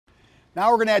Now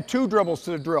we're going to add 2 dribbles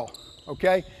to the drill,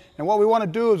 okay? And what we want to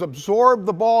do is absorb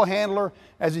the ball handler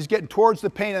as he's getting towards the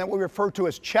paint, and what we refer to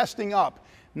as chesting up,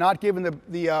 not giving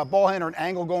the ball handler an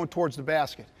angle going towards the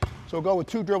basket. So we'll go with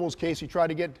 2 dribbles, Casey. Try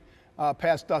to get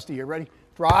past Dusty here. Ready?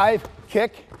 Drive,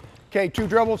 kick, okay, 2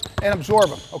 dribbles, and absorb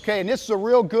them, okay? And this is a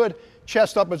real good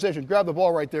chest up position. Grab the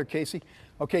ball right there, Casey.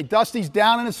 Okay, Dusty's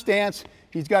down in his stance.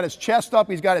 He's got his chest up,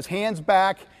 he's got his hands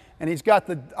back, and he's got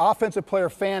the offensive player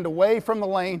fanned away from the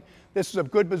lane. This is a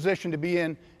good position to be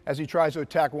in as he tries to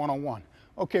attack one-on-one.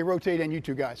 Okay, rotate in, you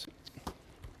 2 guys.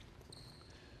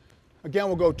 Again,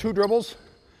 we'll go 2 dribbles.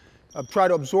 Try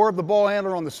to absorb the ball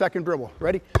handler on the second dribble.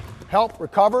 Ready? Help,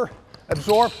 recover,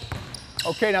 absorb.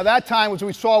 Okay, now that time, as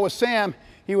we saw with Sam,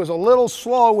 he was a little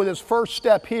slow with his first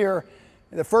step here.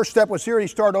 The first step was here, he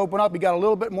started to open up, he got a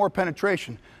little bit more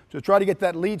penetration. So try to get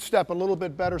that lead step a little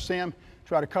bit better, Sam.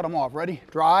 Try to cut him off. Ready?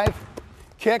 Drive,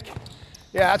 kick.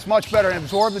 Yeah, that's much better. And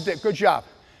absorb the dip. Good job.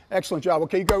 Excellent job.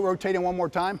 Okay, you go rotate in one more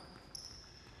time.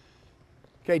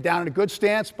 Okay, down in a good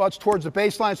stance, butts towards the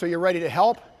baseline so you're ready to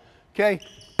help. Okay,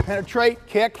 penetrate,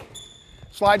 kick,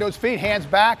 slide those feet, hands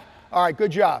back. All right,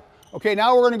 good job. Okay,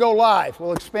 now we're going to go live.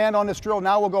 We'll expand on this drill.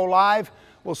 Now we'll go live.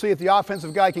 We'll see if the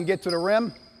offensive guy can get to the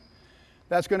rim.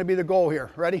 That's going to be the goal here.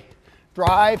 Ready?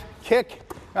 Drive, kick.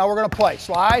 Now we're going to play.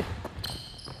 Slide.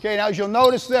 Okay, now as you'll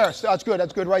notice there, that's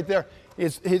good right there.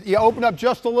 You open up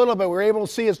just a little bit. We're able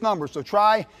to see his numbers. So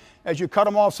try, as you cut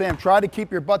them off, Sam, try to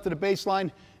keep your butt to the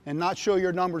baseline and not show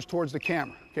your numbers towards the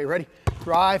camera. Okay, ready?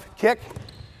 Drive, kick.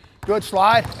 Good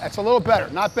slide. That's a little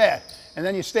better, not bad. And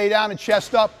then you stay down and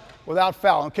chest up without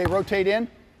foul. Okay, rotate in.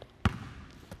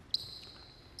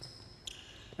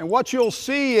 And what you'll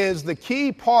see is the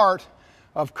key part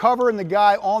of covering the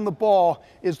guy on the ball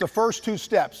is the first 2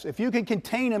 steps. If you can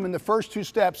contain him in the first 2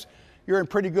 steps, you're in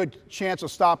pretty good chance of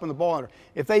stopping the ball.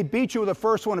 If they beat you with the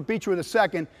first one and beat you with the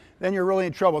second, then you're really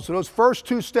in trouble. So those first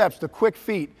 2 steps, the quick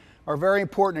feet, are very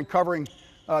important in covering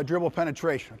dribble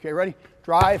penetration. Okay, ready?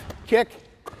 Drive, kick.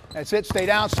 That's it. Stay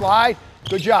down, slide.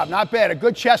 Good job. Not bad. A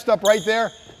good chest up right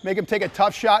there. Make him take a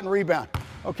tough shot and rebound.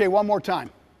 Okay, one more time.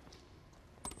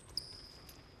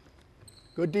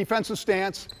 Good defensive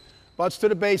stance. Butts to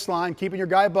the baseline, keeping your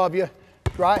guy above you.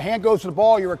 Hand goes to the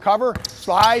ball, you recover,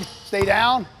 slide, stay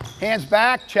down, hands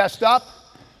back, chest up.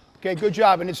 Okay, good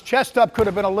job. And his chest up could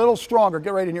have been a little stronger.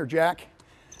 Get right in here, Jack.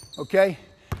 Okay,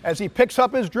 as he picks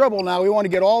up his dribble now, we want to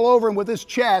get all over him with his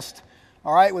chest,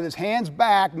 all right, with his hands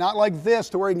back, not like this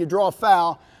to where he can draw a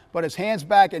foul, but his hands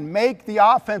back and make the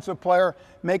offensive player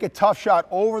make a tough shot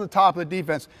over the top of the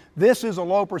defense. This is a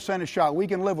low percentage shot. We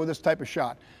can live with this type of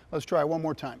shot. Let's try it one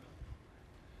more time.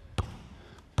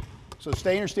 So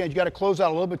stay in your stance. You got to close out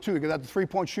a little bit too. Because that's the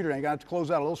 3-point shooter. Now you got to close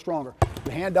out a little stronger.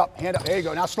 The hand up, hand up. There you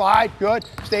go. Now slide. Good.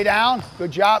 Stay down. Good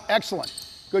job. Excellent.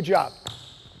 Good job.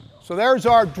 So there's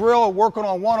our drill working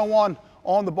on one-on-one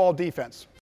on the ball defense.